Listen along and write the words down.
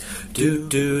Welcome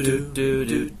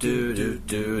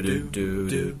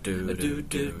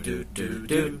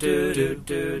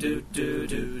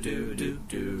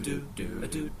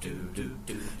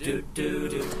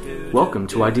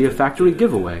to Idea Factory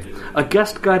Giveaway, a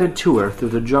guest-guided tour through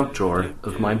the junk drawer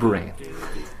of my brain.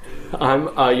 I'm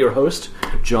your host,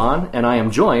 John, and I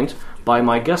am joined by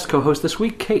my guest co-host this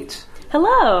week, Kate.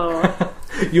 Hello!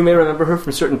 You may remember her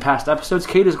from certain past episodes.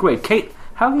 Kate is great. Kate,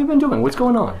 how have you been doing? What's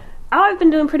going on? Oh, I've been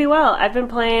doing pretty well. I've been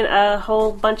playing a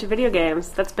whole bunch of video games.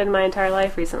 That's been my entire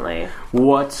life recently.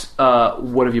 What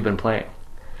have you been playing?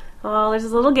 Well, there's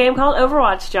this little game called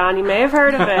Overwatch, John. You may have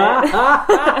heard of it.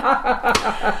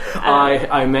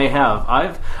 I may have.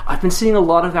 I've been seeing a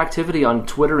lot of activity on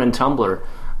Twitter and Tumblr.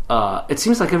 It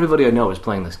seems like everybody I know is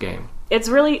playing this game. It's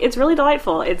really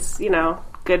delightful. It's,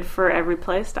 good for every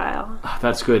play style.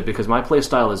 That's good, because my play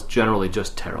style is generally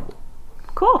just terrible.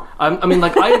 Cool.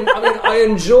 I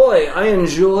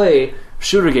enjoy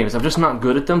shooter games. I'm just not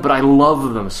good at them, but I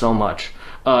love them so much.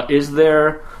 Is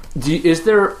there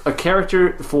a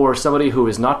character for somebody who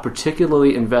is not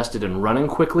particularly invested in running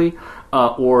quickly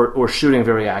or shooting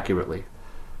very accurately?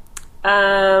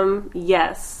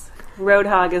 Yes.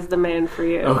 Roadhog is the man for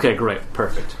you. Okay, great.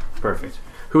 Perfect.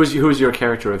 Who is your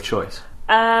character of choice?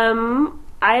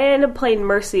 I end up playing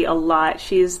Mercy a lot.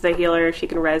 She's the healer. She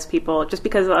can res people. Just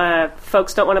because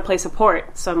folks don't want to play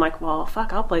support. So I'm like, well,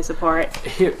 fuck, I'll play support.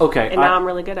 Okay. And now I'm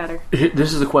really good at her.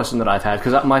 This is a question that I've had,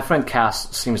 because my friend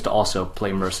Cass seems to also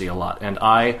play Mercy a lot. And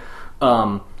I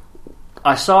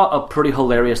saw a pretty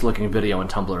hilarious-looking video on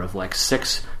Tumblr of,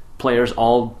 6 players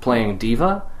all playing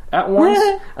D.Va at once.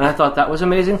 And I thought that was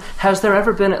amazing. Has there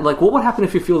ever been... what would happen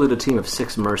if you fielded a team of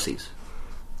 6 Mercies?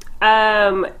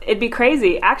 It'd be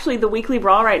crazy. Actually, the weekly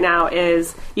brawl right now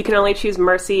is you can only choose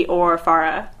Mercy or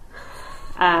Pharah.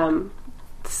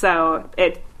 So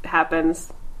it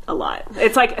happens a lot.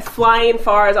 It's like flying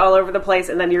Pharahs all over the place,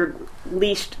 and then you're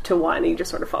leashed to one, and you just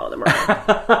sort of follow them around.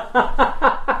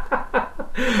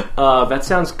 That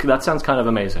sounds kind of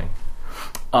amazing.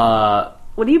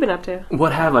 What have you been up to?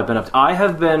 What have I been up to? I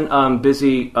have been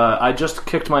busy. I just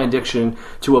kicked my addiction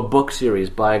to a book series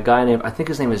by a guy named, I think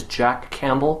his name is Jack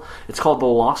Campbell. It's called The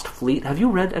Lost Fleet. Have you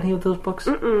read any of those books?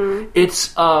 Mm-mm.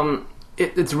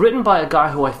 It's written by a guy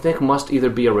who I think must either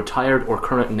be a retired or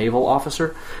current naval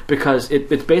officer, because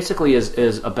it basically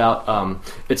is about,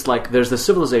 it's like there's this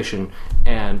civilization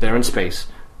and they're in space.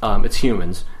 It's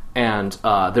humans. And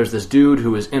there's this dude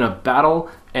who is in a battle,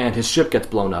 and his ship gets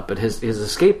blown up, but his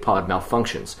escape pod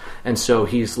malfunctions, and so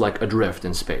he's adrift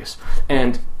in space.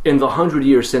 And in the 100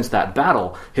 years since that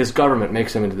battle, his government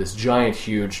makes him into this giant,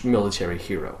 huge military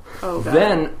hero. Oh, God.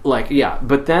 Then,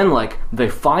 they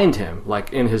find him,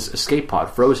 in his escape pod,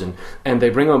 frozen, and they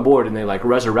bring him aboard, and they,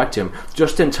 resurrect him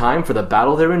just in time for the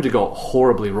battle they're in to go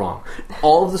horribly wrong.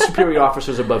 All of the superior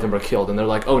officers above him are killed, and they're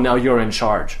like, oh, now you're in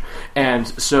charge. And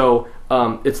so...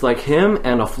 it's him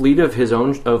and a fleet of his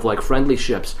own, friendly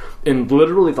ships in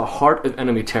literally the heart of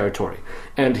enemy territory.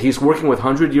 And he's working with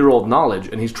 100-year-old knowledge,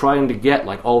 and he's trying to get,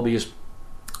 all these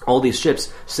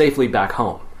ships safely back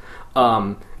home.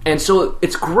 And so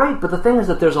it's great, but the thing is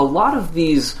that there's a lot of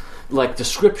these,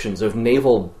 descriptions of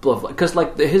naval... Because,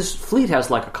 his fleet has,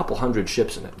 a couple hundred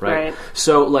ships in it, right?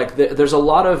 So, there's a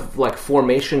lot of,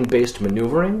 formation-based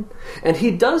maneuvering, and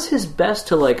he does his best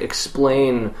to,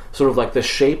 explain sort of, the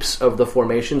shapes of the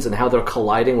formations and how they're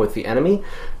colliding with the enemy,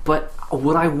 but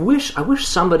what I wish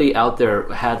somebody out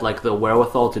there had, the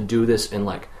wherewithal to do this in,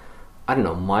 I don't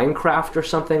know, Minecraft or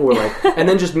something, where and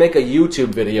then just make a YouTube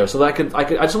video so that I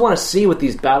just want to see what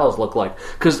these battles look like,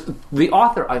 because the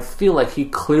author, I feel like he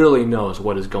clearly knows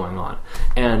what is going on,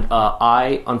 and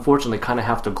I unfortunately kind of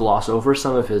have to gloss over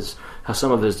some of his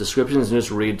descriptions and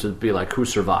just read to be who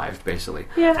survived, basically.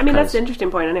 Yeah, I mean that's the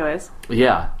interesting point, anyways.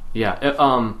 Yeah.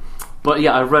 But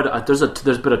yeah, I've read.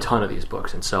 There's been a ton of these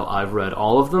books, and so I've read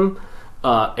all of them,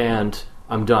 and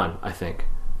I'm done, I think.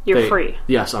 You're free.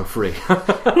 Yes, I'm free.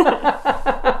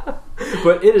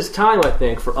 But it is time, I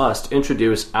think, for us to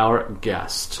introduce our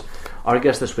guest. Our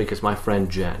guest this week is my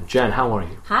friend Jen. Jen, how are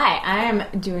you? Hi, I am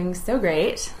doing so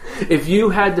great. If you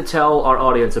had to tell our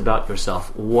audience about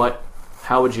yourself, what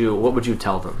would you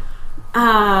tell them?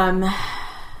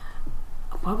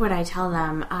 What would I tell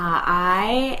them?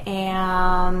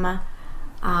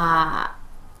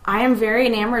 I am very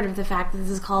enamored of the fact that this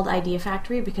is called Idea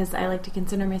Factory, because I like to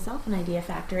consider myself an idea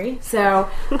factory. So,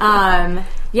 so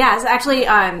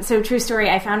true story.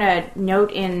 I found a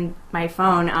note in my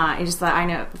phone,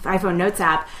 iPhone Notes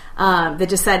app, that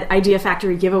just said Idea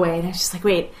Factory giveaway, and I was just like,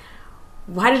 wait,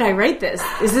 why did I write this?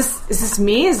 Is this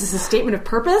me? Is this a statement of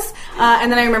purpose?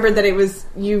 And then I remembered that it was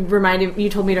you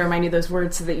told me to remind you those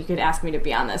words so that you could ask me to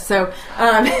be on this. So,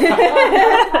 I'm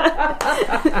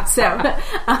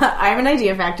an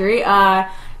Idea Factory.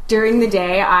 During the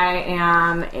day, I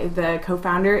am the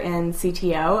co-founder and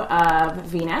CTO of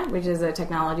Vina, which is a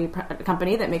technology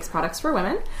company that makes products for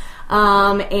women.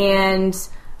 And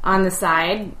on the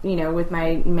side, with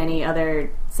my many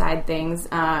other side things,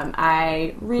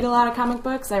 I read a lot of comic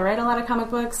books. I write a lot of comic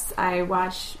books. I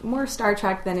watch more Star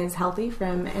Trek than is healthy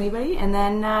from anybody. And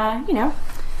then, I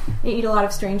eat a lot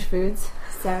of strange foods.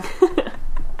 So,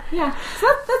 yeah, so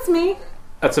that's me.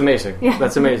 That's amazing. Yeah.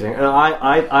 That's amazing. And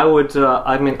I would.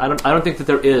 I don't think that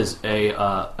there is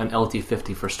an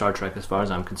LT50 for Star Trek as far as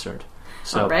I'm concerned.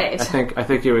 So right. I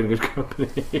think you're in good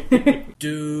company.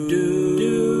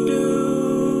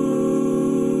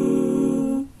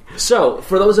 So,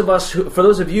 for those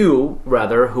of you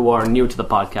who are new to the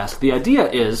podcast, the idea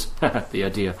is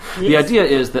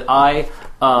that I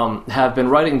have been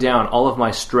writing down all of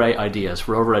my stray ideas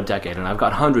for over a decade, and I've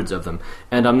got hundreds of them,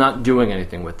 and I'm not doing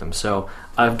anything with them. So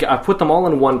I've put them all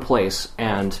in one place,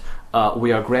 and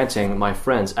we are granting my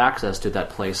friends access to that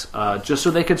place, just so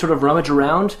they can sort of rummage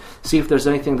around, see if there's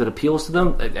anything that appeals to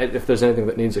them, if there's anything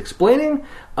that needs explaining,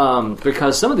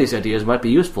 because some of these ideas might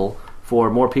be useful for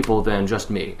more people than just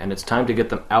me, and it's time to get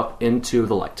them out into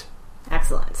the light.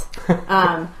 Excellent.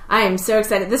 I am so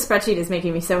excited. This spreadsheet is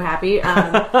making me so happy.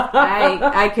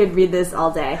 I could read this all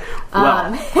day.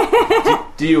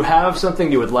 Do you have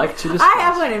something you would like to discuss? I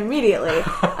have one immediately.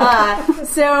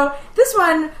 So this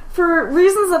one, for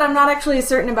reasons that I'm not actually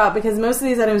certain about, because most of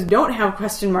these items don't have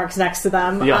question marks next to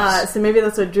them. Yes. So maybe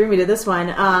that's what drew me to this one.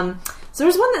 So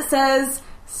there's one that says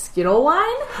Skittle wine.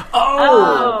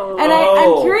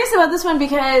 I'm curious about this one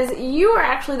because you are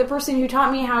actually the person who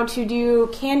taught me how to do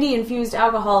candy-infused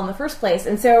alcohol in the first place.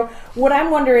 And so what I'm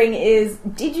wondering is,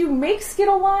 did you make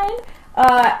Skittle wine?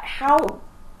 How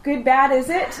good, bad is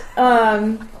it?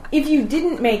 If you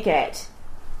didn't make it,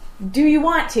 do you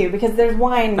want to? Because there's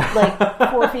wine like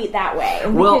 4 feet that way.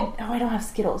 And I don't have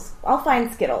Skittles. I'll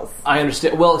find Skittles. I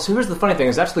understand. Well, so here's the funny thing: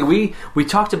 is actually we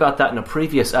talked about that in a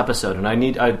previous episode, and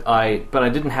but I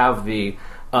didn't have the.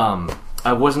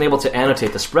 I wasn't able to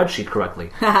annotate the spreadsheet correctly,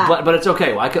 but it's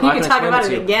okay. I can talk about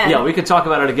it again. Yeah, we could talk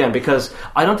about it again because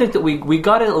I don't think that we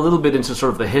got a little bit into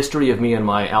sort of the history of me and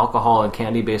my alcohol and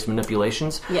candy based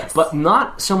manipulations, yes, but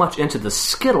not so much into the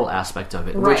Skittle aspect of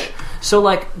it. Right. So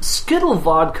like Skittle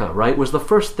vodka, right, was the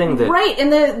first thing that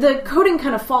and the coating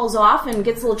kind of falls off and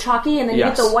gets a little chalky, and then you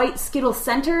get the white Skittle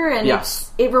center, and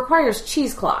it requires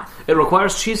cheesecloth. It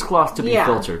requires cheesecloth to be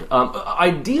filtered.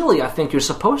 Ideally, I think you're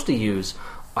supposed to use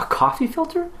a coffee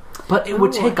filter, but it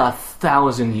would take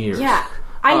 1,000 years. Yeah.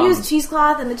 I used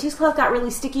cheesecloth, and the cheesecloth got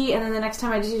really sticky, and then the next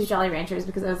time I just used Jolly Ranchers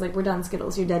because I was like, we're done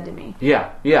Skittles, you're dead to me.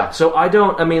 Yeah. So I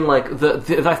feel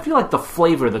like the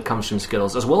flavor that comes from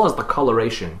Skittles, as well as the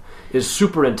coloration, is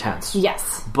super intense.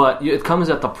 Yes. But it comes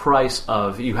at the price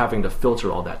of you having to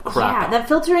filter all that crap out. That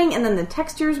filtering, and then the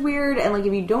texture's weird, and like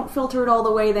if you don't filter it all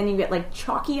the way, then you get like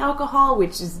chalky alcohol,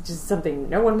 which is just something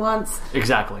no one wants.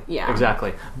 Exactly. Yeah.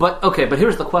 Exactly. But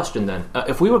here's the question then.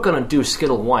 If we were going to do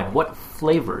Skittle wine, what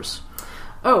flavors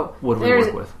would we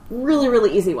work with? Really,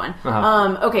 really easy one.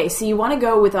 Okay, so you want to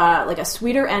go with a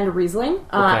sweeter end Riesling,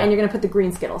 and you're going to put the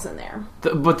green Skittles in there.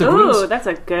 That's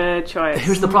a good choice.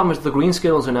 Here's the problem: is the green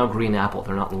Skittles are now green apple;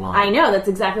 they're not lime. I know, that's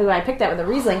exactly why I picked that with the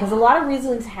Riesling, because a lot of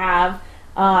Rieslings have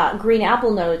green apple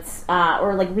notes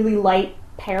or like really light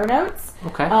pear notes.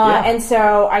 Okay, and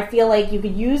so I feel like you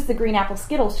could use the green apple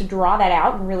Skittles to draw that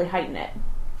out and really heighten it.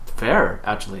 Fair,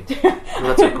 actually.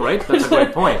 That's a great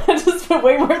point. I just put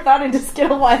way more thought into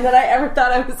Skittle wine than I ever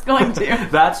thought I was going to.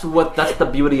 That's the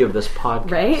beauty of this podcast,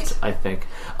 right? I think.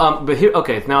 But here,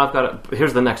 now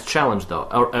here's the next challenge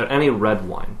though. Any red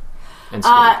wine and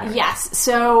Skittle pairing? Yes.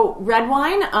 So red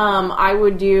wine, I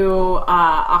would do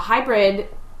a hybrid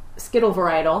Skittle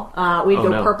varietal. We'd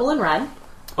go purple and red.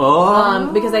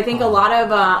 Because I think a lot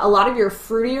of your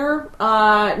fruitier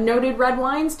noted red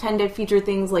wines tend to feature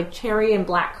things like cherry and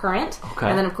black currant,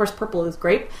 and then of course purple is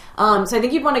grape. So I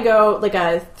think you'd want to go like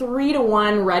a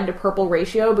 3-to-1 red to purple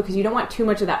ratio because you don't want too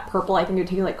much of that purple. I think you're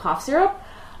taking like cough syrup.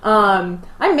 I'm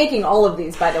making all of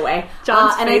these, by the way.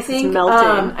 John's face is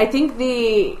melting. I think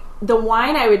the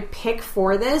wine I would pick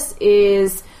for this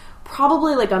is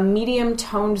probably like a medium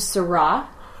toned Syrah.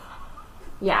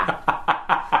 Yeah.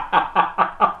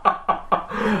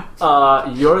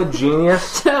 You're a genius.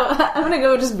 So I'm gonna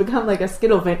go just become like a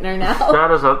Skittle Vintner now.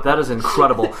 That is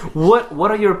incredible.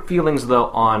 What are your feelings though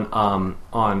on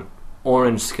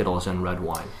orange Skittles and red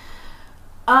wine?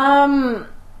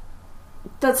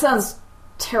 That sounds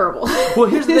terrible. Well,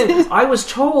 here's the thing. I was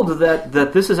told that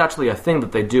this is actually a thing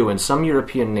that they do in some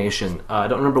European nation. I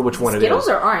don't remember which one Skittles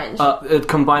it is. or orange?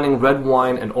 Combining red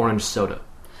wine and orange soda.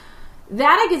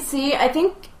 That I could see. I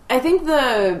think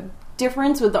the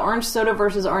difference with the orange soda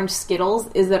versus orange Skittles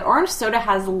is that orange soda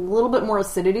has a little bit more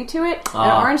acidity to it,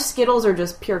 and orange Skittles are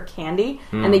just pure candy,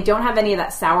 and they don't have any of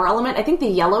that sour element. I think the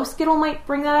yellow Skittle might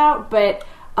bring that out, but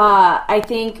I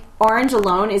think orange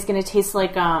alone is going to taste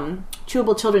like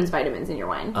chewable children's vitamins in your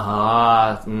wine.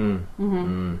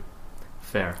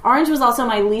 Fair. Orange was also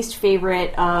my least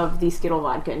favorite of the Skittle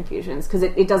vodka infusions because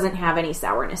it doesn't have any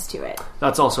sourness to it.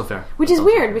 That's also fair. Which is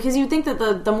weird because you'd think that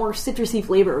the more citrusy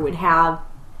flavor would have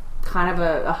kind of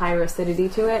a higher acidity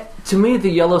to it. To me, the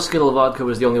yellow Skittle vodka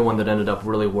was the only one that ended up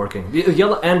really working. The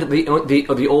yellow and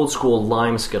the old school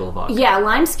lime Skittle vodka. Yeah,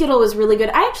 lime Skittle was really good.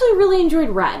 I actually really enjoyed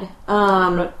red.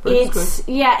 It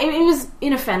was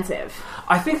inoffensive.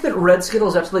 I think that red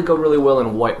Skittles actually go really well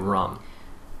in white rum.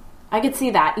 I could see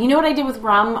that. You know what I did with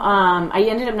rum? I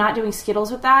ended up not doing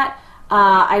Skittles with that.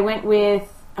 I went with...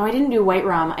 Oh, I didn't do white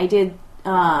rum. I did...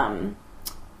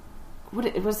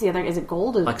 what's the other? Is it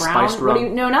gold? Is like brown? spiced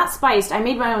rum? No, not spiced. I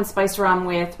made my own spiced rum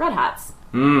with Red Hots.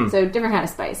 So different kind of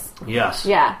spice. Yes.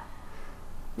 Yeah.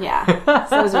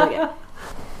 So it was really good.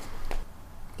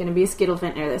 Gonna be a Skittle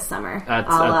Vintner this summer.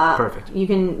 That's perfect. You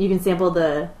can sample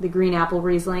the green apple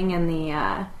Riesling and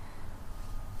the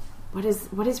what is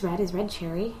red? Is red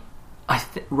cherry?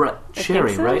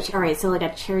 Cherry, so. right? Cherry. So like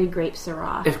a cherry grape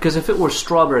Syrah. Because if it were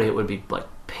strawberry, it would be like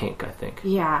pink. I think.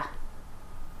 Yeah.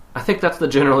 I think that's the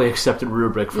generally accepted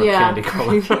rubric for candy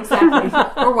color. Exactly.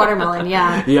 Or watermelon.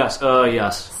 Yeah. Yes.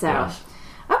 Yes. So. Yes.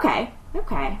 Okay.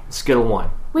 Skittle wine.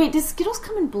 Wait, does Skittles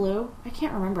come in blue? I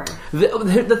can't remember.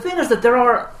 The thing is that there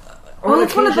are.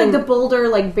 It's one of like the bolder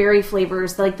like berry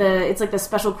flavors. It's like the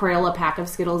special Crayola pack of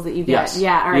Skittles that you get. Yes.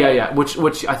 Yeah. All right. Yeah.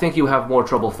 Which I think you have more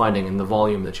trouble finding in the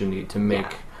volume that you need to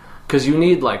make. Because you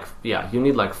need like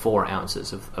 4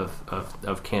 ounces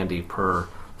of candy per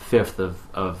fifth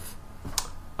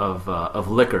of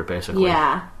liquor, basically.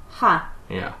 Yeah. Huh.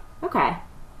 Yeah. Okay.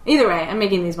 Either way, I'm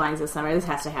making these wines this summer. This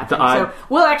has to happen. So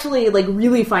we'll actually like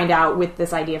really find out with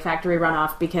this Idea Factory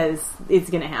runoff because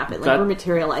it's going to happen. Like we're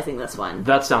materializing this one.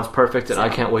 That sounds perfect, and I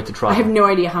can't wait to try. I have no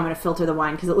idea how I'm going to filter the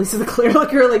wine because at least with the clear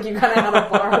liquor, like you kind of have a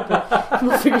bar, but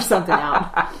we'll figure something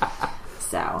out.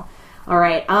 So, all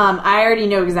right. I already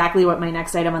know exactly what my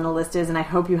next item on the list is, and I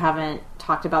hope you haven't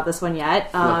talked about this one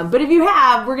yet. But if you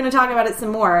have, we're going to talk about it some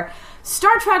more.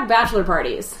 Star Trek bachelor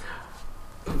parties.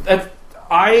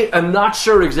 I am not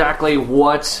sure exactly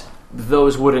what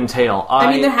those would entail.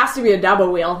 I mean, there has to be a double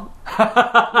wheel. Like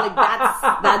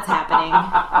that's happening.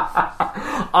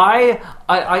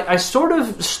 I sort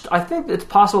of I think it's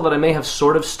possible that I may have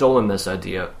sort of stolen this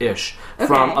idea-ish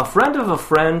from a friend of a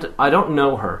friend. I don't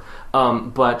know her,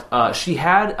 but she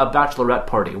had a bachelorette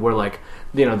party where like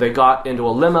they got into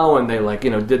a limo and they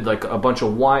did like a bunch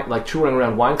of wine, like touring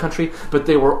around wine country, but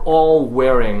they were all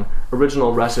wearing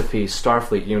original recipe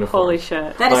Starfleet uniforms. Holy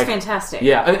shit. That is fantastic.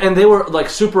 Yeah, and they were like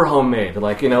super homemade,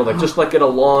 just like in a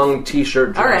long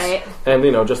t-shirt dress. All right.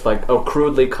 And just like a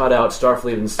crudely cut out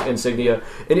Starfleet insignia.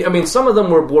 And I mean, some of them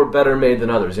were better made than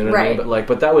others, you know what I mean?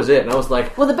 But that was it. And I was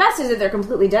like, well, the best is that they're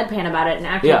completely deadpan about it and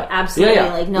actually absolutely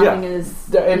like nothing is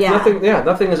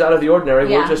nothing is out of the ordinary.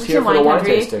 We're just here for the wine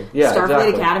tasting. Yeah,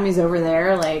 Starfleet Academy's over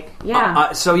there,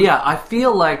 I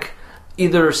feel like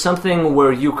either something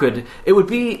where you could, it would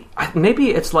be,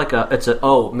 maybe it's like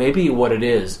maybe what it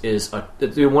is it's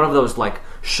one of those like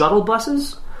shuttle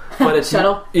buses. But it's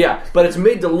shuttle? Yeah, but it's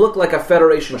made to look like a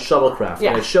Federation shuttlecraft.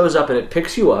 Yeah. And it shows up and it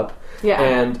picks you up. Yeah.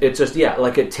 And it just,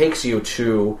 like it takes you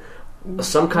to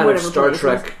some kind of Star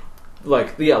Trek,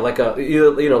 like a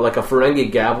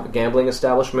Ferengi gambling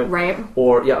establishment. Right.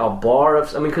 Or, a bar.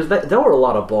 Because there were a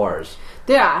lot of bars.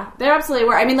 Yeah, there absolutely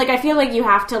were. I mean, like, I feel like you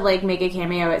have to, like, make a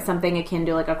cameo at something akin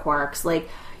to, like, a Quarks. Like,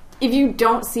 if you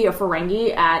don't see a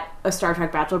Ferengi at a Star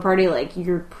Trek bachelor party, like,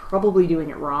 you're probably doing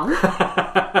it wrong.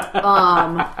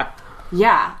 I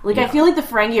feel like the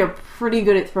Ferengi are pretty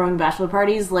good at throwing bachelor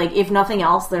parties. Like, if nothing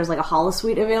else, there's, like, a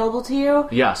holosuite available to you.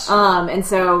 Yes. And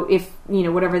so if,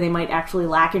 whatever they might actually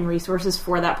lack in resources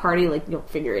for that party, like, you'll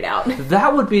figure it out.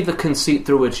 That would be the conceit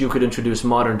through which you could introduce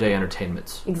modern-day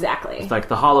entertainments. Exactly. It's like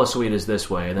the holosuite is this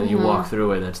way, and then you walk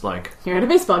through it, and it's like... You're at a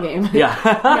baseball game. Yeah.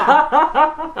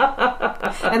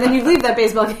 And then you leave that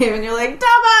baseball game, and you're like,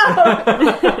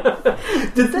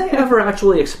 Dabo! Did they ever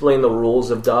actually explain the rules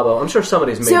of Dabo? I'm sure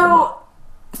somebody's made them up.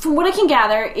 From what I can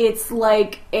gather, it's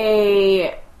like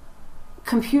a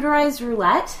computerized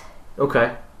roulette.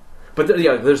 Okay. But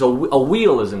there's a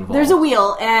wheel is involved. There's a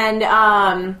wheel, and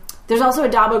There's also a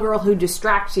Dabo girl who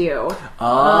distracts you.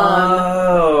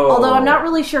 Oh. Although I'm not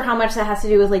really sure how much that has to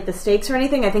do with like the stakes or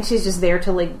anything. I think she's just there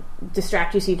to like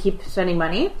distract you so you keep spending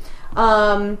money.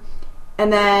 And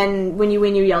then when you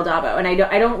win, you yell Dabo. And I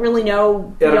don't really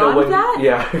know beyond that.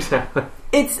 Yeah, exactly.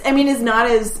 It's not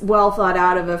as well thought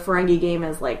out of a Ferengi game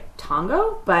as like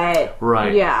Tongo, but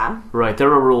right. Yeah. Right.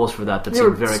 There are rules for that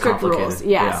seem very strict complicated. Rules,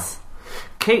 yes. Yeah.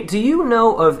 Kate, do you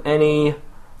know of any,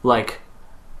 like,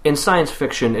 in science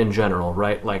fiction in general,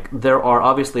 right? Like, there are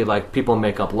obviously, like, people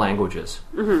make up languages.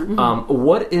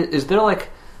 What is there,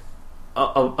 like,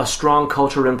 a strong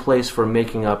culture in place for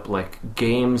making up, like,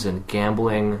 games and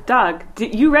gambling? Doug,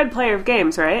 you read Player of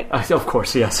Games, right? Of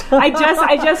course, yes. I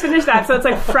just finished that, so it's,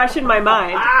 like, fresh in my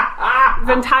mind.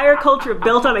 The entire culture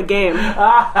built on a game.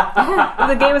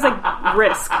 The game is, like,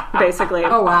 Risk, basically.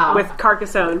 Oh, wow. With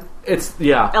Carcassonne. It's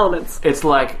elements. It's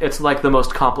like the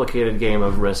most complicated game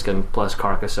of Risk and plus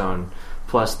Carcassonne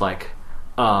plus like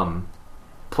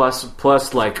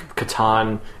plus like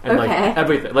Catan and like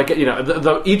everything. Like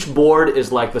each board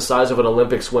is like the size of an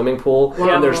Olympic swimming pool,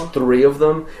 and there's 3 of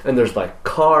them, and there's like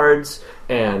cards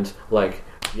and like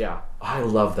I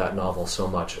love that novel so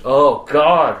much. Oh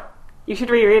God. You should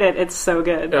reread it. It's so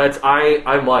good.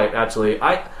 I might actually.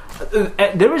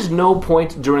 There is no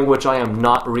point during which I am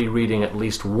not rereading at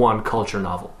least one culture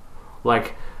novel.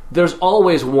 Like, there's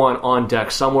always one on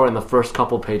deck somewhere in the first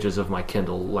couple pages of my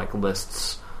Kindle, like,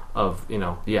 lists of, Oh,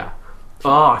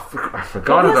 I forgot about that.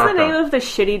 What was the name of the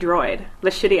shitty droid?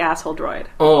 The shitty asshole droid?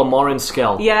 Oh, Marin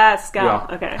Skell. Yeah, Skell.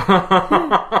 Yeah. Okay.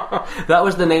 That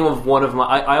was the name of one of my...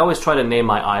 I always try to name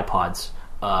my iPods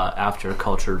after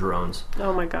culture drones.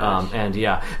 Oh my gosh. And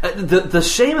the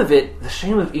shame of it, the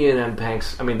shame of Ian M.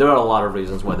 Banks, I mean, there are a lot of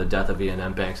reasons why the death of Ian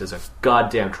M. Banks is a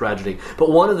goddamn tragedy,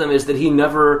 but one of them is that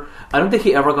I don't think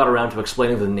he ever got around to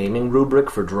explaining the naming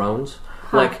rubric for drones.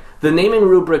 Like, the naming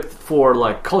rubric for,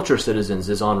 like, culture citizens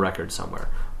is on record somewhere.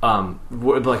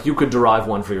 Like, you could derive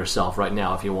one for yourself right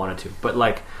now if you wanted to,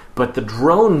 but the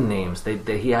drone names, he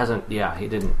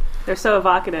didn't. They're so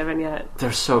evocative, and yet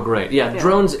they're so great. Yeah,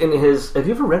 drones in his... Have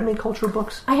you ever read any culture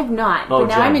books? I have not, but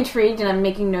now I'm intrigued, and I'm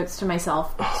making notes to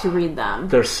myself to read them.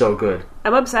 They're so good.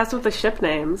 I'm obsessed with the ship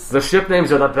names. The ship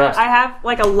names are the best. I have,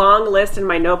 like, a long list in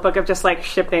my notebook of just, like,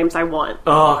 ship names I want.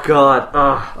 Oh, God.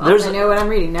 I know what I'm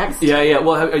reading next. Yeah.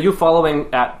 Well, are you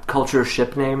following at Culture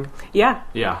Ship Name? Yeah.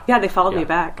 Yeah. Yeah, they followed me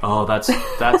back. Oh, that's...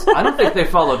 I don't think they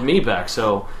followed me back,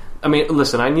 so... I mean,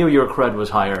 listen, I knew your cred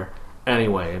was higher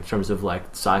anyway in terms of like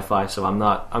sci-fi, so I'm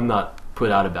not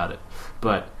put out about it.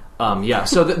 But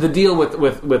so the deal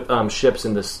with ships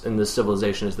in this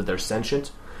civilization is that they're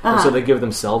sentient, and so they give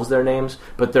themselves their names,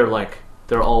 but they're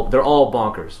all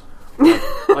bonkers.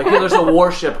 Like there's a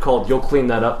warship called "You'll Clean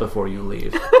That Up Before You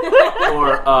Leave,"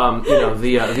 or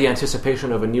the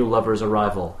anticipation of a new lover's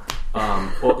arrival.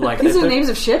 Or, like, these are the names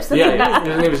of ships.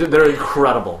 They're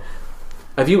incredible.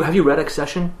 Have you read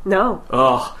Accession? No.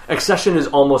 Oh, Accession is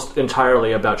almost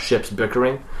entirely about ships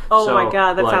bickering. Oh my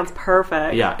God, that sounds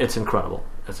perfect. Yeah, it's incredible.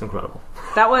 It's incredible.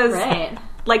 That was right.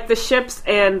 Like the ships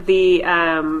and the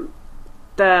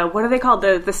what are they called?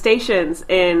 The stations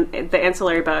in the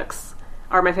ancillary books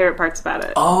are my favorite parts about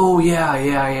it. Oh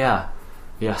yeah.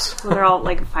 Yes. Well, they're all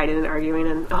like fighting and arguing,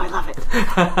 and I love it.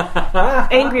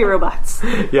 Angry robots.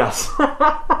 Yes.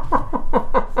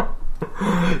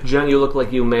 Jen, you look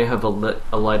like you may have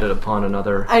alighted upon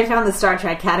another... I found the Star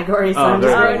Trek category, so I'm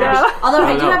just very happy. Although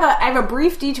I have a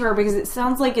brief detour because it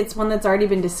sounds like it's one that's already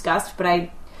been discussed, but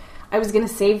I was going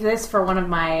to save this for one of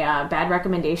my bad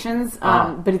recommendations,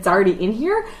 but it's already in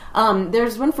here.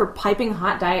 There's one for piping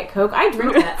hot Diet Coke. I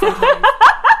drink that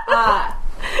sometimes.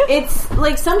 It's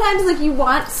like sometimes like you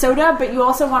want soda, but you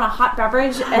also want a hot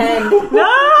beverage, and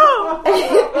no.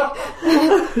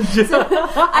 So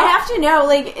I have to know,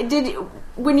 like,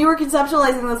 when you were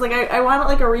conceptualizing this, like, I want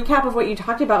like a recap of what you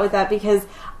talked about with that, because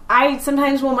I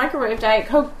sometimes will microwave Diet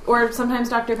Coke or sometimes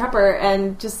Dr. Pepper,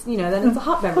 and just then it's a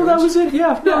hot beverage. Well, that was it.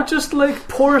 Yeah, no, just like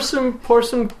pour some. Pour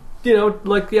some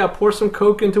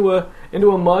Coke into a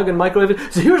mug and microwave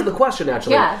it. So here's the question,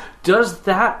 actually. Yeah. Does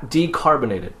that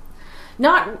decarbonate it?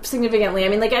 Not significantly. I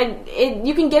mean, like,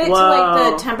 you can get it to,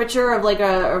 like, the temperature of, like,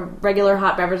 a regular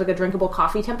hot beverage, like a drinkable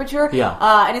coffee temperature. Yeah.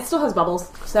 And it still has bubbles,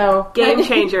 so... Game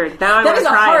changer. Now I that is a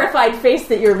try horrified face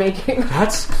that you're making.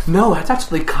 That's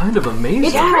actually kind of amazing.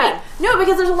 It's great. No,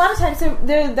 because there's a lot of times... So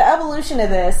the evolution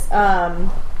of this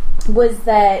was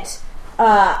that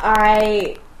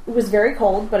I was very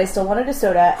cold, but I still wanted a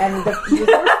soda, and the first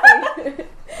thing...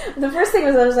 The first thing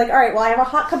was I was like, all right, well, I have a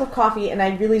hot cup of coffee, and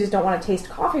I really just don't want to taste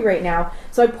coffee right now.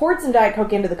 So I poured some Diet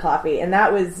Coke into the coffee, and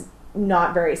that was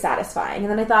not very satisfying.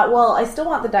 And then I thought, well, I still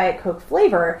want the Diet Coke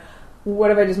flavor.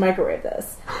 what if I just microwave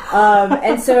this?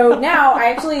 And so now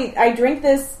I drink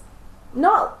this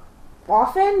not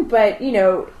often, but,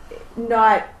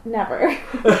 not never.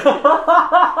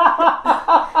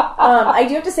 I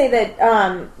do have to say that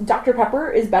Dr.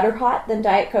 Pepper is better hot than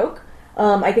Diet Coke.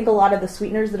 I think a lot of the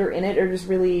sweeteners that are in it are just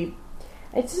really...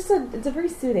 It's a very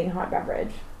soothing hot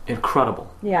beverage.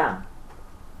 Incredible. Yeah.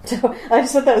 So I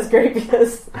just thought that was great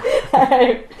because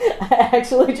I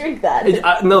actually drink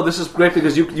that. No, this is great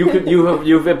because you've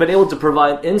been able to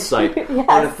provide insight Yes.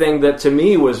 on a thing that to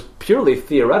me was purely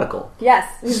theoretical. Yes,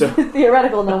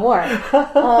 theoretical no more.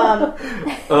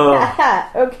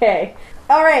 Okay.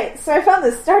 All right, so I found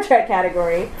this Star Trek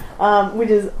category, which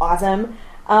is awesome.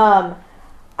 I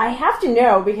have to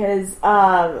know because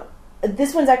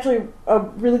this one's actually a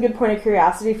really good point of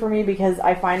curiosity for me because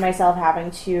I find myself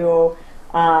having to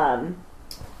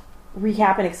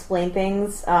recap and explain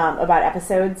things about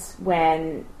episodes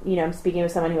when, I'm speaking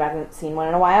with someone who hasn't seen one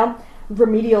in a while.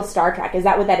 Remedial Star Trek, is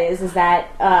that what that is? Is that,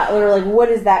 or like, what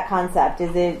is that concept?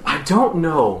 Is it... I don't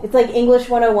know. It's like English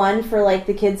 101 for, like,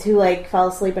 the kids who, like, fell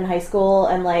asleep in high school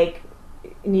and, like,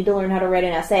 need to learn how to write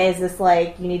an essay. Is this,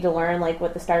 like, you need to learn, like,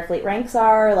 what the Starfleet ranks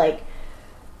are? Like...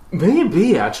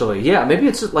 Maybe, actually. Yeah, maybe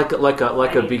it's just like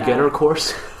a beginner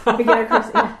course. Beginner course,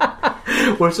 yeah.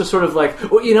 Where it's just sort of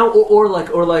like, or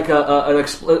like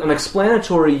an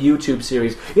explanatory YouTube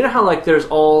series. You know how like there's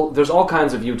all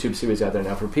kinds of YouTube series out there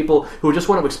now for people who just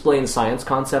want to explain science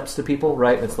concepts to people,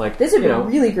 right? It's like this would be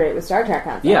really great with Star Trek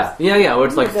concepts. Yeah. Where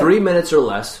it's like 3 minutes or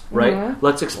less, right? Mm-hmm.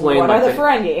 Let's explain what are the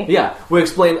Ferengi. Yeah, we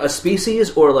explain a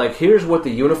species, or like here's what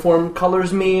the uniform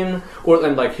colors mean, or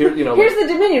and like here here's the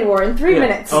Dominion War in 3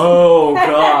 minutes. Oh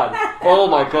God! Oh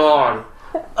my God!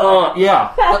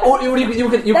 Yeah. Or you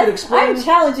could explain... I'm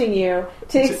challenging you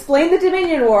to explain the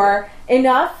Dominion War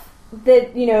enough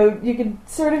that, you could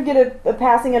sort of get a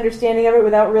passing understanding of it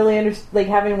without really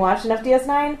having watched enough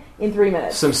DS9 in 3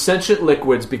 minutes. Some sentient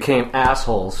liquids became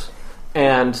assholes,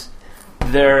 and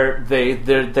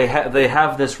they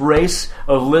have this race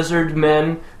of lizard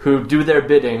men who do their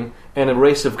bidding, and a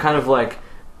race of kind of like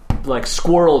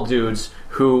squirrel dudes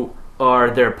who are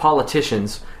their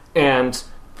politicians, and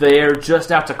they're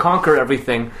just out to conquer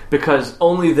everything because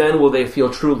only then will they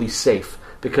feel truly safe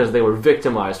because they were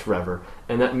victimized forever,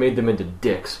 and that made them into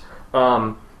dicks.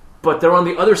 But they're on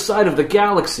the other side of the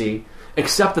galaxy,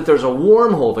 except that there's a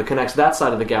wormhole that connects that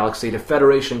side of the galaxy to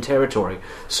Federation territory.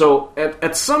 So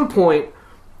at some point,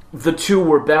 the two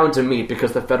were bound to meet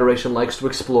because the Federation likes to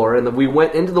explore, and we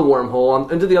went into the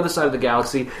wormhole, into the other side of the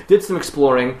galaxy, did some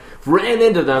exploring, ran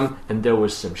into them, and there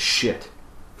was some shit.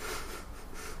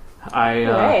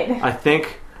 I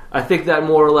think that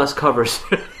more or less covers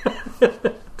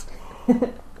it.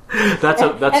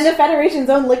 And the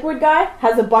Federation's own liquid guy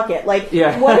has a bucket. Like,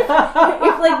 yeah. What if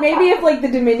the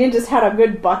Dominion just had a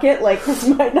good bucket? Like, this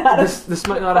might not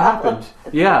have happened.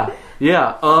 Yeah.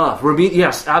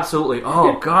 Yes, absolutely.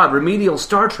 Oh God, Remedial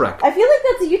Star Trek. I feel like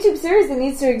that's a YouTube series that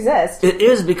needs to exist. It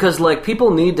is, because like people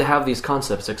need to have these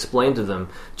concepts explained to them,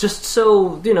 just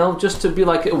so just to be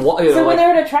like. So when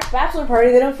they're at a Trek bachelor party,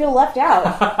 they don't feel left out.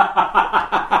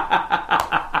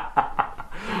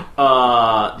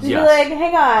 Just yes. be like,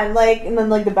 hang on, and then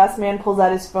the best man pulls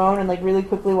out his phone and really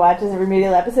quickly watches a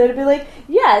Remedial episode and be like,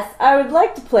 yes, I would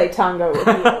like to play Tango with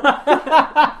you.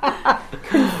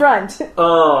 Confront.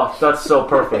 Oh, that's so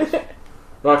perfect.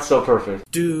 That's so perfect.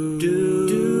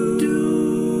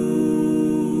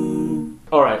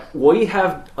 All right, we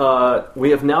have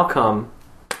now come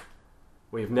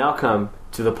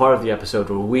to the part of the episode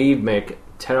where we make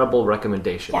terrible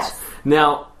recommendations. Yes.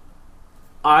 Now,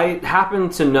 I happen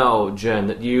to know, Jen,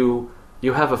 that you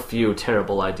have a few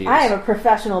terrible ideas. I am a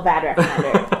professional bad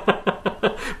recommender.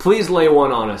 Please lay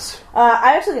one on us.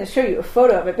 I'm actually going to show you a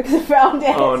photo of it because I found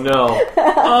it. Oh no!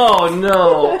 Oh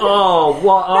no! Oh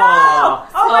what? Oh,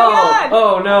 oh my God!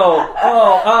 Oh no!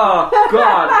 Oh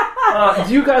God!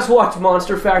 Do you guys watch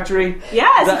Monster Factory?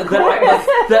 Yes.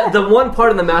 The one part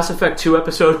in the Mass Effect 2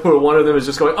 episode where one of them is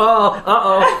just going, oh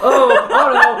no,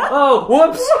 oh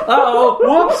whoops,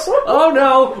 whoops, oh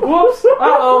no, whoops,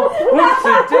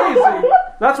 whoopsie daisy.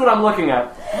 That's what I'm looking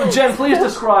at. Jen, please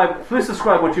describe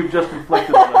what you've just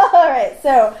inflicted on us. All right,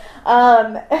 so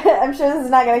I'm sure this is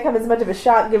not going to come as much of a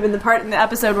shock given the part in the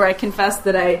episode where I confess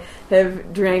that I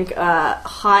have drank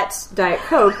hot Diet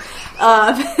Coke.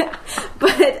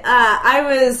 But I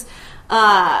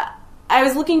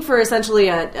was looking for essentially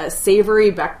a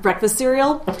savory breakfast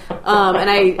cereal, and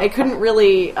I couldn't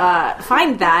really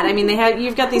find that. I mean,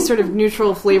 you've got these sort of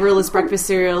neutral, flavorless breakfast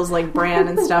cereals like bran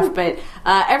and stuff, but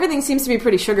everything seems to be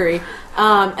pretty sugary,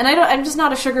 and I'm just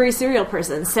not a sugary cereal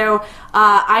person. So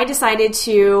I decided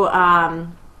to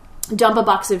dump a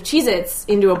box of Cheez-Its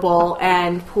into a bowl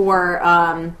and pour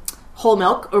whole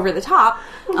milk over the top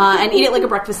and eat it like a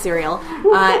breakfast cereal.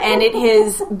 And it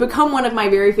has become one of my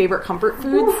very favorite comfort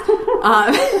foods.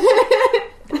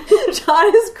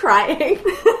 John is crying.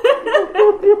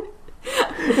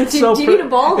 It's do you need a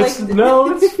bowl?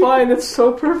 No, it's fine. It's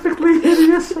so perfectly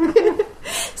hideous.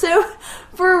 So,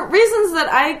 for reasons that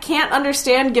I can't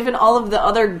understand given all of the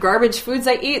other garbage foods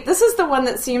I eat, this is the one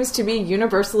that seems to be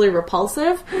universally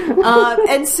repulsive.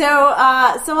 And so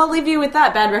I'll leave you with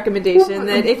that bad recommendation,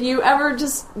 that if you ever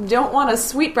just don't want a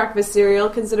sweet breakfast cereal,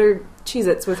 consider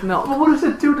Cheez-Its with milk. But what does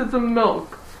it do to the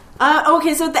milk?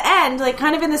 Okay, so at the end, like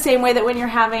kind of in the same way that when you're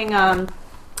having,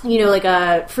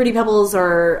 like Fruity Pebbles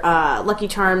or Lucky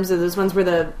Charms, or those ones where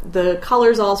the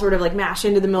colors all sort of like mash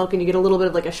into the milk and you get a little bit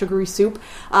of like a sugary soup.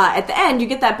 At the end, you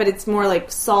get that, but it's more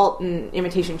like salt and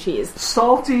imitation cheese.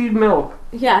 Salty milk.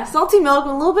 Yeah, salty milk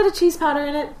with a little bit of cheese powder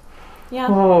in it. Yeah.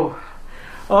 Oh,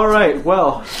 all right.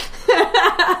 Well,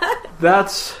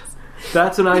 that's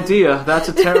an idea. That's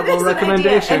a terrible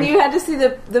recommendation. And you had to see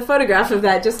the photograph of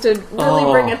that just to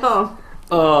really bring it home.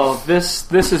 Oh, this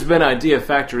has been Idea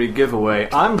Factory Giveaway.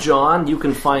 I'm John. You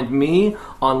can find me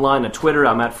online at Twitter.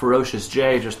 I'm at Ferocious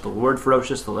J, just the word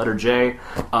ferocious, the letter J.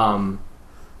 I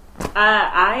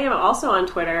am also on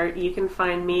Twitter. You can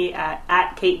find me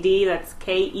at Kate D. That's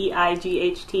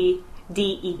KEIGHTDEE.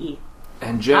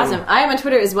 And Jen. Awesome. I am on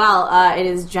Twitter as well. It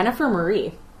is Jennifer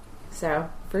Marie. So,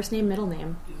 first name, middle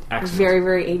name. Excellent. Very,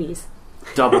 very 80s.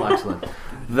 Double excellent.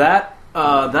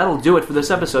 That'll do it for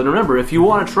this episode. And remember, if you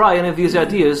want to try any of these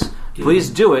ideas, please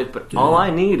do it. But all I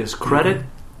need is credit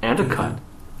and a cut.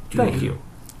 Thank you.